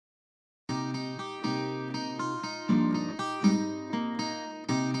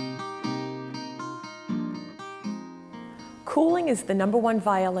Cooling is the #1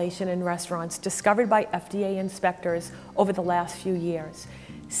 violation in restaurants discovered by FDA inspectors over the last few years.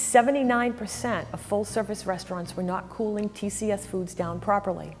 79% of full-service restaurants were not cooling TCS foods down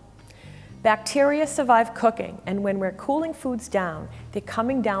properly. Bacteria survive cooking, and when we're cooling foods down, they're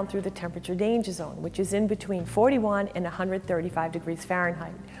coming down through the temperature danger zone, which is in between 41 and 135 degrees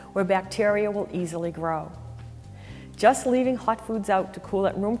Fahrenheit, where bacteria will easily grow. Just leaving hot foods out to cool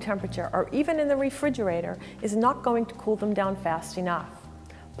at room temperature or even in the refrigerator is not going to cool them down fast enough.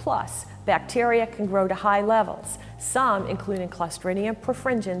 Plus, bacteria can grow to high levels. Some, including Clostridium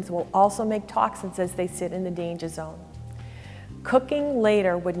perfringens, will also make toxins as they sit in the danger zone. Cooking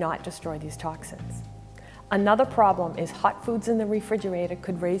later would not destroy these toxins. Another problem is hot foods in the refrigerator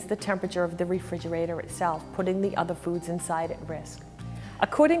could raise the temperature of the refrigerator itself, putting the other foods inside at risk.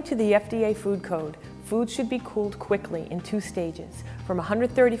 According to the FDA Food Code, food should be cooled quickly in 2 stages, from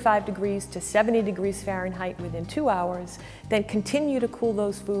 135 degrees to 70 degrees Fahrenheit within 2 hours, then continue to cool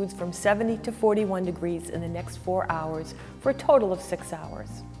those foods from 70 to 41 degrees in the next 4 hours for a total of 6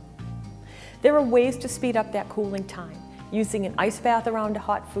 hours. There are ways to speed up that cooling time, using an ice bath around a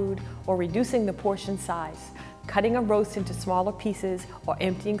hot food or reducing the portion size, cutting a roast into smaller pieces or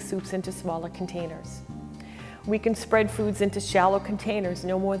emptying soups into smaller containers. We can spread foods into shallow containers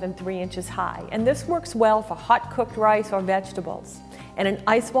no more than 3 inches high, and this works well for hot cooked rice or vegetables. And an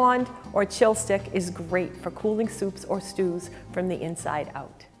ice wand or chill stick is great for cooling soups or stews from the inside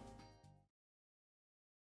out.